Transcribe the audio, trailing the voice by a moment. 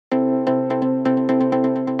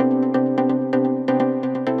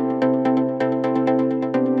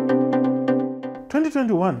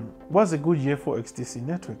2021 was a good year for XDC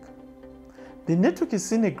network. The network has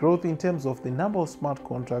seen a growth in terms of the number of smart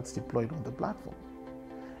contracts deployed on the platform.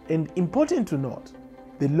 And important to note,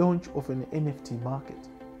 the launch of an NFT market.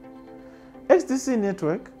 XDC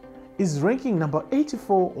network is ranking number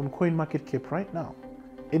 84 on CoinMarketCap right now,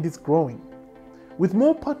 and it's growing, with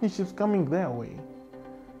more partnerships coming their way.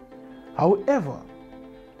 However,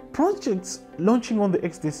 projects launching on the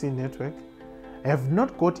XDC network have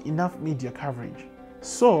not got enough media coverage,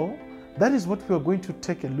 so that is what we are going to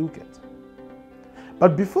take a look at.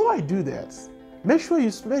 But before I do that, make sure you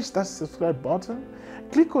smash that subscribe button,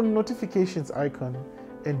 click on the notifications icon,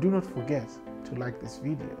 and do not forget to like this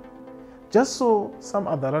video, just so some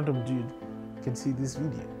other random dude can see this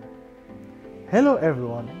video. Hello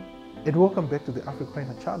everyone, and welcome back to the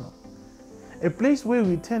Ecoin channel, a place where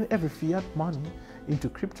we turn every fiat money into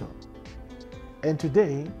crypto. And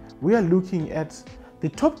today we are looking at the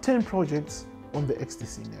top 10 projects on the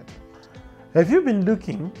XDC network. Have you been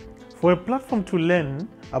looking for a platform to learn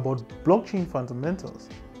about blockchain fundamentals?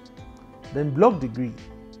 Then BlockDegree,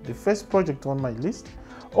 the first project on my list,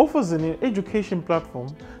 offers an education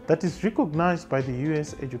platform that is recognized by the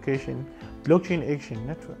US Education Blockchain Action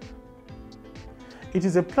Network. It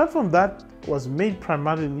is a platform that was made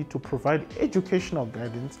primarily to provide educational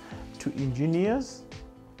guidance to engineers,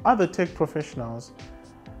 other tech professionals,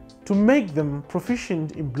 to make them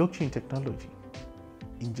proficient in blockchain technology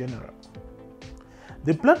in general.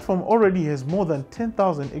 The platform already has more than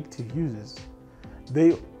 10,000 active users.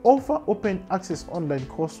 They offer open access online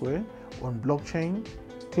courseware on blockchain,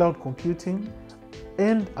 cloud computing,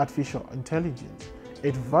 and artificial intelligence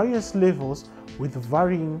at various levels with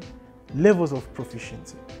varying levels of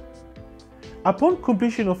proficiency. Upon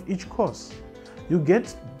completion of each course, you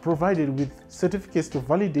get provided with certificates to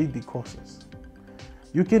validate the courses.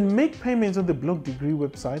 You can make payments on the BlockDegree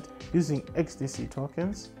website using XDC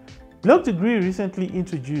tokens. BlockDegree recently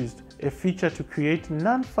introduced a feature to create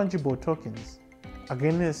non-fungible tokens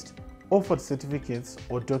against offered certificates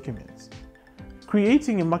or documents,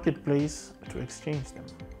 creating a marketplace to exchange them.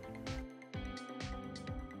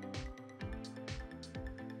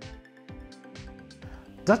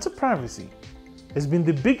 Data privacy has been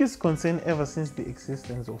the biggest concern ever since the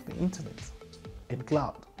existence of the internet and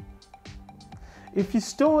cloud. If you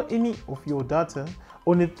store any of your data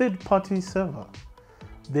on a third-party server,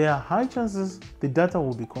 there are high chances the data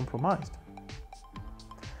will be compromised.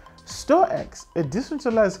 Storx, a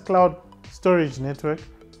decentralized cloud storage network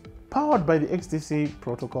powered by the XDC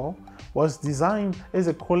protocol, was designed as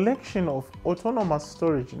a collection of autonomous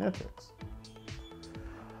storage networks.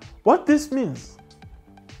 What this means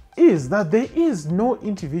is that there is no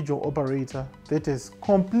individual operator that has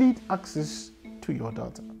complete access to your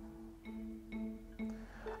data.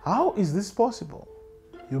 How is this possible,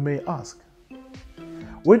 you may ask?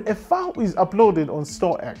 When a file is uploaded on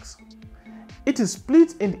Storx, it is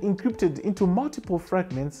split and encrypted into multiple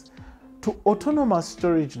fragments to autonomous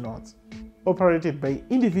storage nodes operated by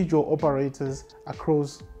individual operators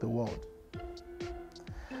across the world.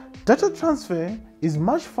 Data transfer is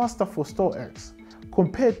much faster for Storx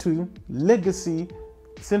compared to legacy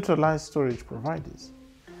centralized storage providers.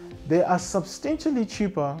 They are substantially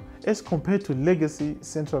cheaper as compared to legacy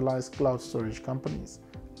centralized cloud storage companies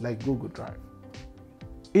like Google Drive.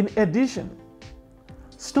 In addition,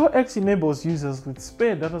 Storx enables users with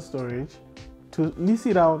spare data storage to lease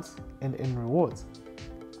it out and earn rewards.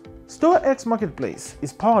 Storx Marketplace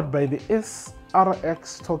is powered by the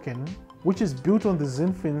SRX token, which is built on the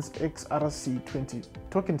XinFin's XRC20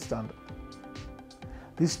 token standard.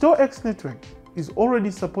 The Storx network is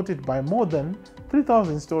already supported by more than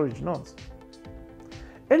 3,000 storage nodes.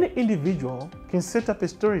 Any individual can set up a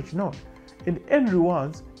storage node and earn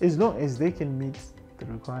rewards as long as they can meet the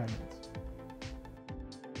requirements.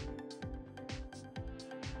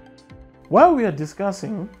 While we are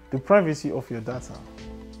discussing the privacy of your data,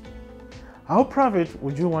 how private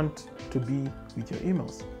would you want to be with your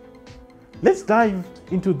emails? Let's dive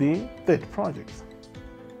into the third project.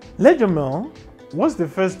 Ledgermail was the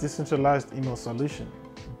first decentralized email solution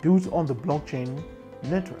built on the blockchain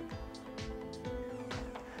network.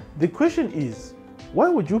 The question is, why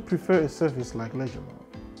would you prefer a service like Ledgermail?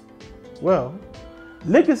 Well,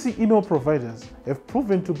 legacy email providers have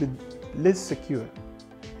proven to be less secure,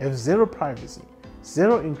 have zero privacy,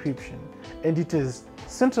 zero encryption, and it has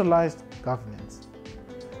centralized governance.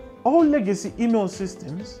 All legacy email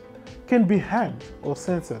systems can be hacked or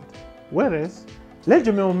censored, whereas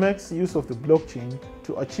Ledgermail makes use of the blockchain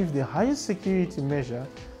to achieve the highest security measure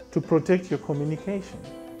to protect your communication.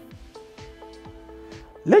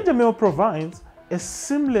 Ledgermail provides a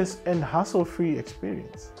seamless and hassle-free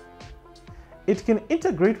experience. It can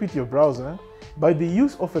integrate with your browser by the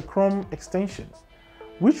use of a Chrome extension,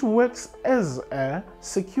 which works as a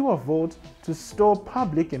secure vault to store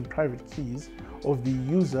public and private keys of the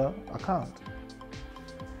user account.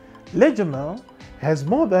 Ledgermail has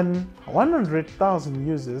more than 100,000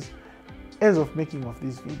 users as of making of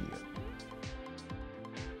this video.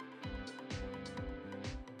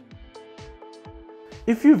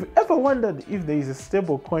 If you've ever wondered if there is a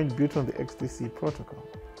stable coin built on the XDC protocol,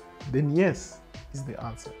 then yes is the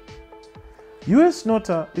answer.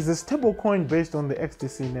 USNOTA is a stable coin based on the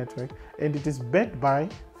XDC network, and it is backed by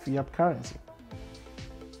fiat currency.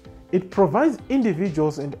 It provides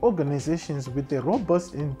individuals and organizations with a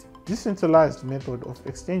robust and decentralized method of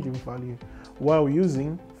exchanging value while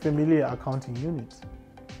using familiar accounting units.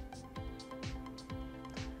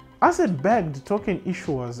 Asset-backed token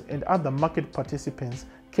issuers and other market participants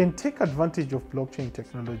can take advantage of blockchain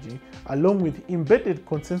technology along with embedded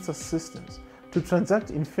consensus systems to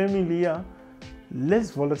transact in familiar,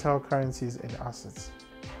 less volatile currencies and assets.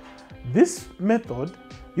 This method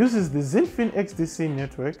uses the XinFin XDC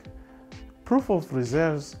network, proof of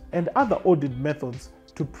reserves, and other audit methods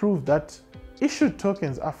to prove that issued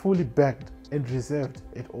tokens are fully backed and reserved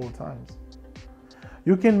at all times.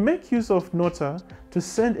 You can make use of NOTA to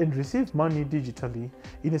send and receive money digitally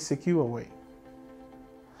in a secure way.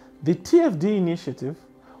 The TFD initiative,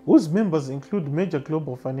 whose members include major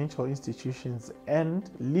global financial institutions and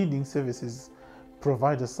leading services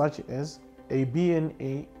providers such as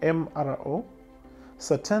ABN AMRO,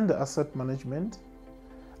 Santander Asset Management,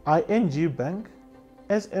 ING Bank,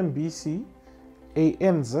 SMBC,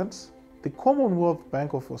 ANZ, the Commonwealth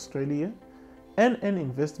Bank of Australia, NN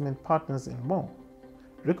Investment Partners and more,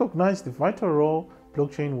 recognize the vital role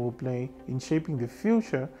blockchain will play in shaping the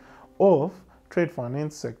future of trade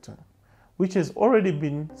finance sector, which has already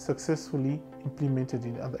been successfully implemented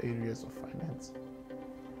in other areas of finance.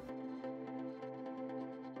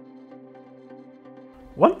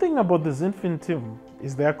 One thing about the XinFin team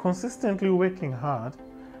is they are consistently working hard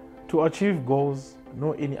to achieve goals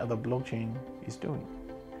no any other blockchain is doing.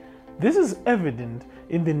 This is evident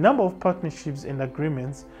in the number of partnerships and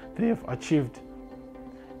agreements they have achieved.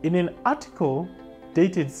 In an article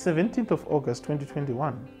dated 17th of August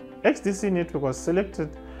 2021, XDC Network was selected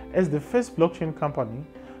as the first blockchain company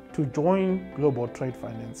to join Global Trade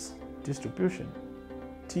Finance Distribution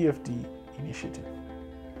 (TFD) initiative.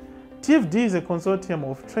 TFD is a consortium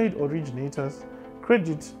of trade originators,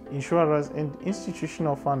 credit insurers, and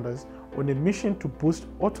institutional funders on a mission to boost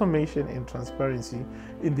automation and transparency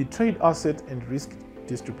in the trade asset and risk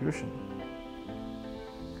distribution.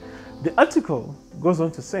 The article goes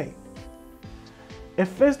on to say, a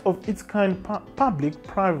first of its kind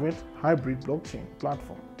public-private hybrid blockchain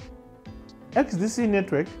platform. XDC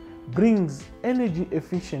Network brings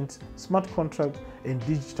energy-efficient smart contract and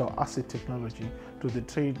digital asset technology to the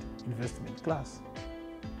trade investment class.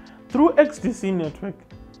 Through XDC Network,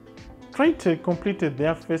 Tradeteq completed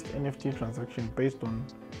their first NFT transaction based on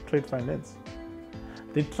trade finance.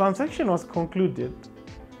 The transaction was concluded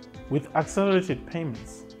with accelerated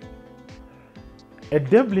payments. A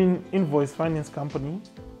Dublin invoice finance company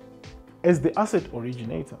as the asset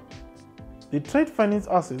originator. The trade finance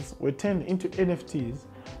assets were turned into NFTs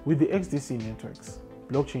with the XDC Network's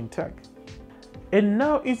blockchain tech. And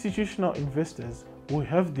now institutional investors will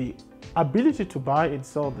have the ability to buy and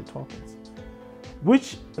sell the tokens,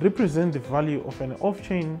 which represent the value of an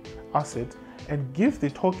off-chain asset and give the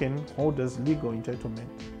token holders legal entitlement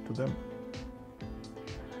to them.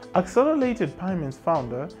 Accelerated Payments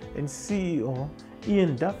founder and CEO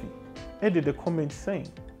Ian Duffy added a comment saying,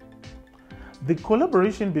 "The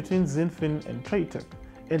collaboration between XinFin and Tradeteq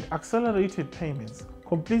and Accelerated Payments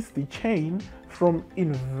completes the chain from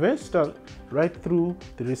investor right through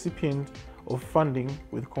the recipient of funding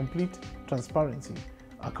with complete transparency,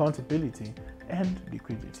 accountability, and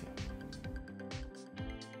liquidity."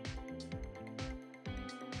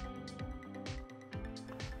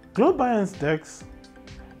 Globiance DEX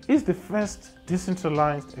is the first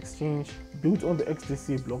decentralized exchange built on the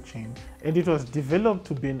XDC blockchain, and it was developed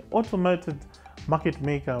to be an automated market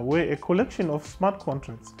maker where a collection of smart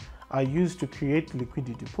contracts are used to create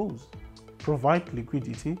liquidity pools, provide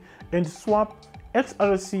liquidity, and swap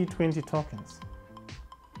XRC20 tokens.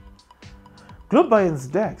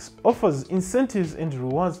 Globiance DEX offers incentives and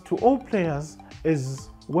rewards to all players as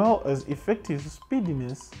well as effective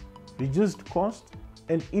speediness, reduced cost,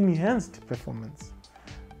 and enhanced performance.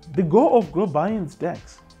 The goal of Globiance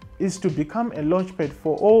DEX is to become a launchpad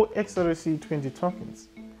for all XRC20 tokens,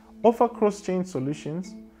 offer cross-chain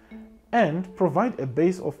solutions, and provide a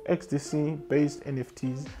base of XDC-based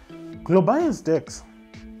NFTs. Globiance DEX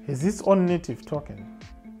has its own native token,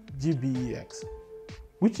 GBEX,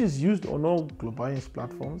 which is used on all Globiance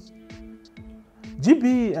platforms.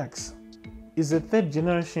 GBEX is a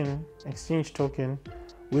third-generation exchange token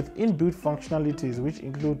with inbuilt functionalities which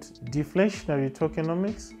include deflationary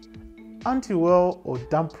tokenomics, anti-whale or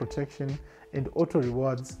dump protection, and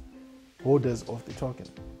auto-rewards holders of the token.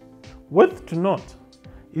 Worth to note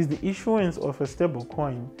is the issuance of a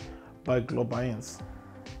stablecoin by Globiance.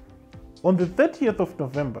 On the 30th of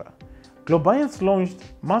November, Globiance launched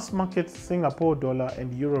mass-market Singapore dollar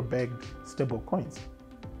and euro-backed stablecoins.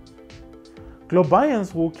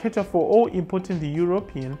 Globiance will cater for all important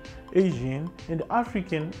European, Asian, and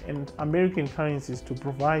African and American currencies to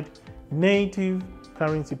provide native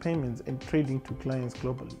currency payments and trading to clients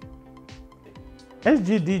globally.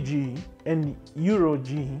 SGDG and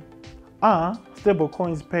EuroG are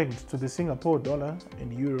stablecoins pegged to the Singapore dollar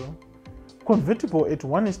and euro, convertible at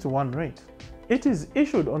 1:1 rate. It is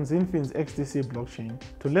issued on XinFin's XDC blockchain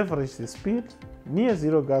to leverage the speed, near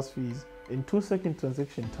zero gas fees, and 2-second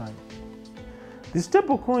transaction time. The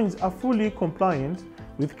stablecoins are fully compliant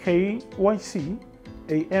with KYC,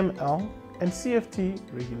 AML, and CFT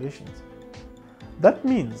regulations. That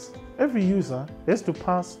means every user has to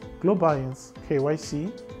pass Globiance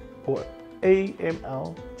KYC or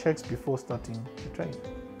AML checks before starting the trade.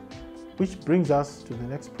 Which brings us to the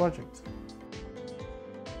next project.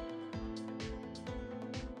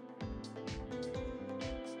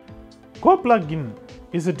 GoPlugin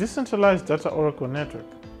is a decentralized data oracle network,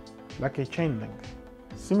 like a chain link,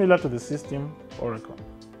 similar to the system Oracle.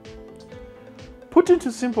 Put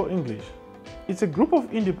into simple English, it's a group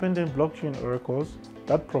of independent blockchain oracles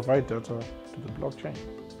that provide data to the blockchain.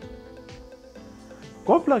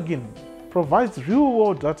 GoPlugin provides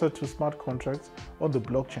real-world data to smart contracts on the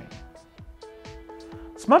blockchain.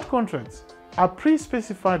 Smart contracts are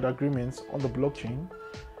pre-specified agreements on the blockchain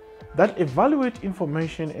that evaluate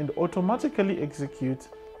information and automatically execute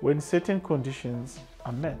when certain conditions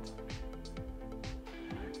are met.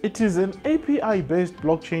 It is an API-based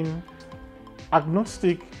blockchain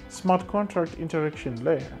agnostic smart contract interaction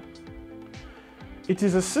layer. It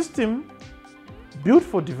is a system built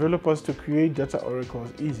for developers to create data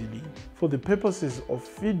oracles easily for the purposes of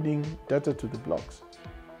feeding data to the blocks.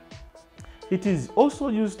 It is also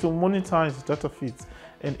used to monetize data feeds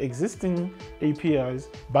and existing APIs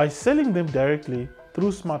by selling them directly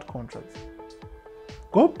through smart contracts.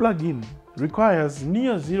 GoPlugin requires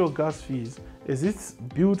near zero gas fees as it's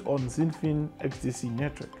built on XinFin XDC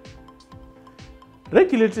network.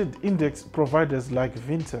 Regulated index providers like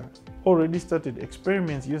Vinter already started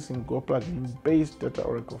experiments using GoPlugin-based data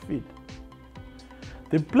oracle feed.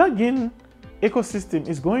 The plugin ecosystem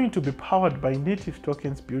is going to be powered by native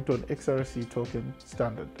tokens built on XRC token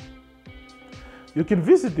standard. You can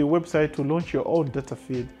visit the website to launch your own data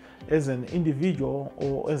feed as an individual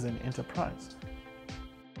or as an enterprise.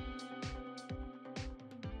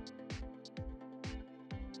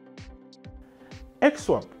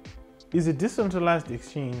 XSwap is a decentralized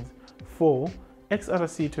exchange for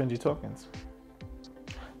XRC20 tokens.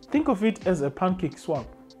 Think of it as a pancake swap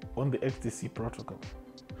on the XDC protocol.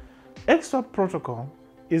 XSwap protocol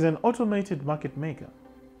is an automated market maker.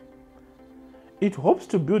 It hopes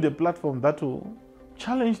to build a platform that will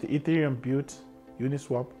challenge the Ethereum-built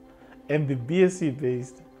Uniswap and the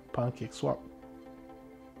BSC-based PancakeSwap.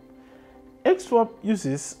 XSwap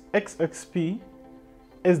uses XXP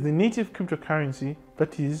as the native cryptocurrency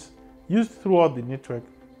that is used throughout the network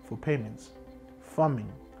for payments,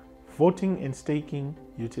 farming, voting and staking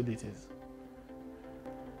utilities.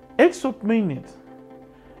 XSwap mainnet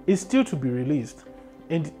is still to be released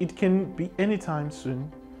and it can be anytime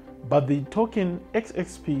soon, but the token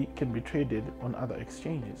XXP can be traded on other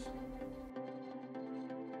exchanges.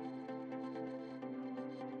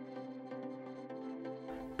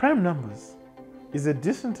 Prime Numbers is a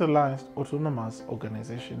decentralized autonomous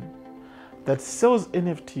organization that sells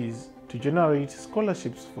NFTs to generate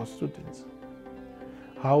scholarships for students.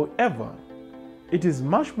 However, it is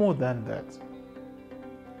much more than that.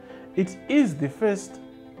 It is the first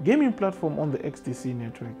gaming platform on the XDC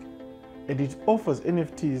network, and it offers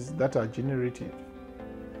NFTs that are generative,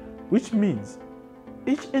 which means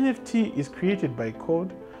each NFT is created by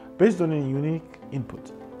code based on a unique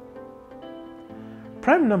input.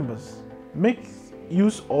 Prime Numbers makes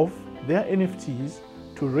use of their NFTs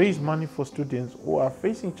to raise money for students who are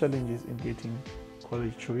facing challenges in getting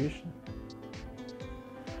college tuition.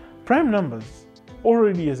 Prime Numbers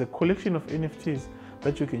already has a collection of NFTs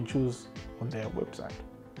that you can choose on their website.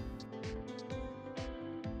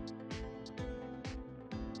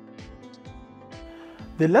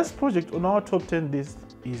 The last project on our top 10 list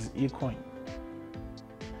is Ecoin.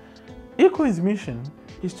 Ecoin's mission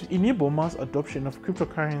is to enable mass adoption of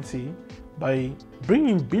cryptocurrency by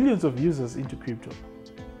bringing billions of users into crypto.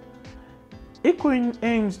 Ecoin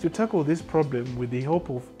aims to tackle this problem with the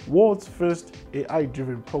help of world's first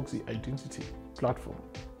AI-driven proxy identity platform,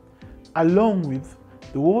 along with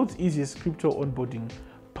the world's easiest crypto onboarding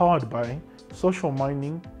powered by social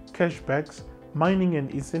mining, cashbacks, mining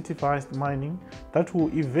and incentivized mining that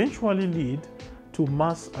will eventually lead to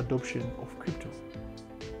mass adoption of crypto.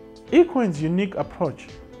 Ecoin's unique approach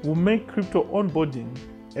will make crypto onboarding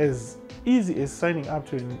as easy as signing up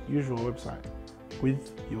to an usual website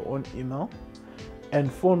with your own email and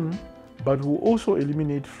phone, but will also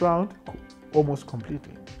eliminate fraud almost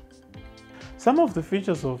completely. Some of the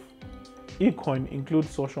features of Ecoin include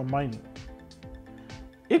social mining.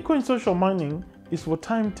 Ecoin social mining is for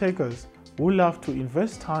time takers who love to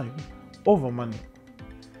invest time over money.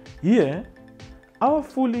 Here, our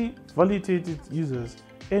fully validated users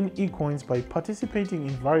earn Ecoins by participating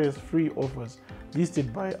in various free offers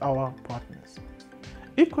listed by our partners.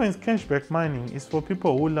 Ecoin's cashback mining is for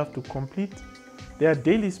people who love to complete their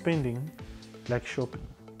daily spending like shopping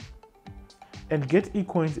and get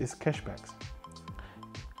Ecoins as cashbacks.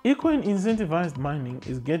 Ecoin incentivized mining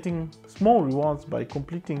is getting small rewards by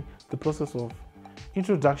completing the process of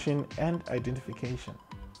introduction and identification.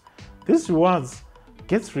 These rewards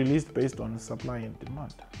gets released based on supply and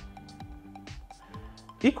demand.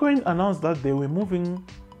 Ecoin announced that they were moving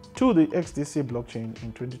to the XDC blockchain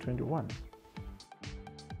in 2021.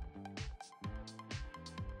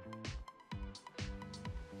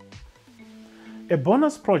 A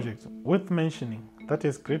bonus project worth mentioning that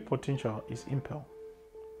has great potential is Impel.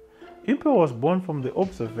 Impel was born from the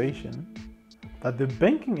observation that the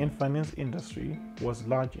banking and finance industry was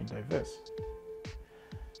large and diverse.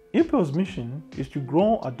 Impel's mission is to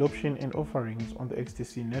grow adoption and offerings on the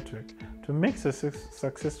XDC network to make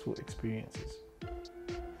successful experiences.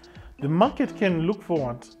 The market can look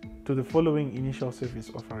forward to the following initial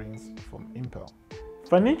service offerings from Impel.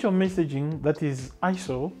 Financial messaging that is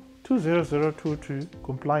ISO 20022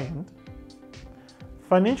 compliant,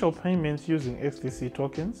 financial payments using XDC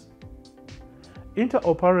tokens,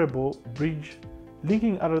 interoperable bridge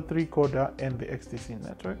linking R3 Coda and the XDC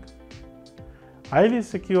network, highly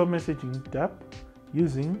secure messaging dApp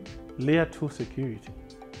using Layer 2 security.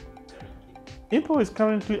 Impel is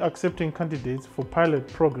currently accepting candidates for pilot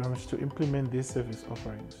programs to implement these service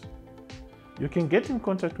offerings. You can get in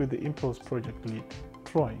contact with the Impel's project lead,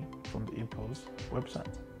 Troy, from the Impel's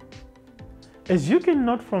website. As you can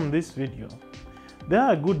note from this video, there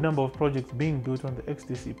are a good number of projects being built on the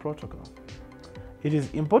XDC protocol. It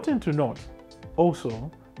is important to note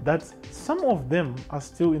also that some of them are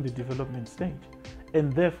still in the development stage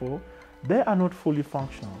and therefore they are not fully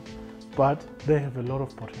functional, but they have a lot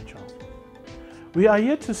of potential. We are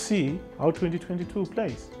yet to see how 2022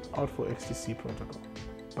 plays out for XDC protocol,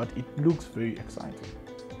 but it looks very exciting.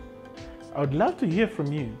 I would love to hear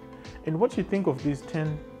from you and what you think of these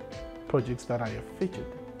 10 projects that I have featured.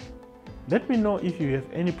 Let me know if you have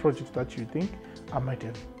any projects that you think I might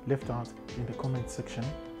have left out in the comment section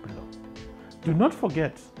below. Do not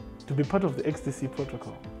forget to be part of the XDC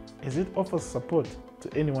protocol as it offers support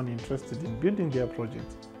to anyone interested in building their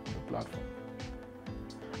project on the platform.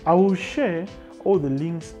 I will share all the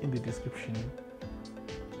links in the description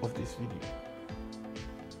of this video.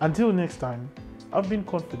 Until next time, I've been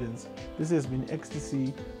Confidence. This has been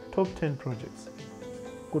XDC Top 10 Projects.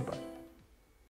 Goodbye.